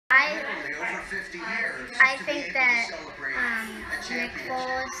I think that Nick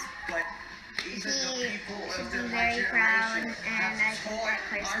Foles, he should be very proud, and I think that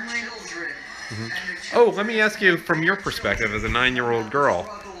Carson Wentz. Oh, let me ask you from your perspective as a 9-year-old girl.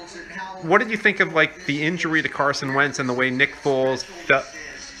 What did you think of the injury to Carson Wentz and the way Nick Foles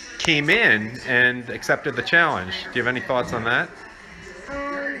came in and accepted the challenge? Do you have any thoughts on that?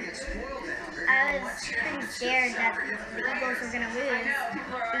 I was pretty scared that the Eagles were going to lose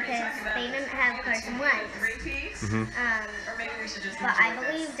because they didn't have Carson Wentz. But I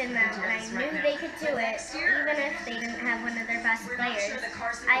believed in them, and I knew they could do it, even if they didn't have one of their best players.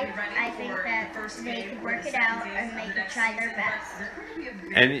 I think that they could work it out, and they could try their best.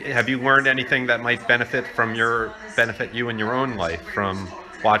 And have you learned anything that might benefit you in your own life from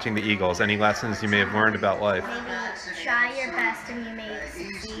watching the Eagles? Any lessons you may have learned about life? Maybe try your best and you may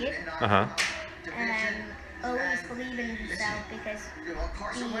succeed. And always believe in yourself, because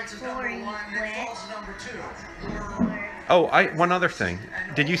before you quit. Oh, one other thing.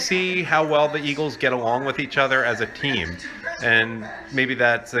 Did you see how well the Eagles get along with each other as a team? And maybe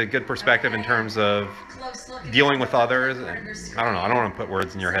that's a good perspective in terms of dealing with others. I don't know. I don't want to put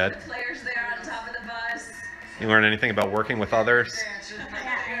words in your head. You learn anything about working with others?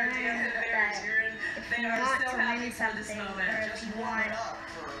 Yeah, I learned that if you want to win something, or if you want to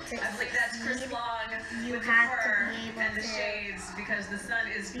succeed, you have to be able to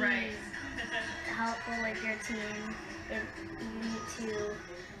be helpful with your team. If you need to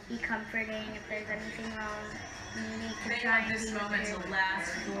be comforting if there's anything wrong. You need to try and be with your team.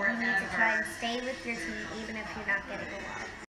 You need to try and stay with your team even if you're not getting along.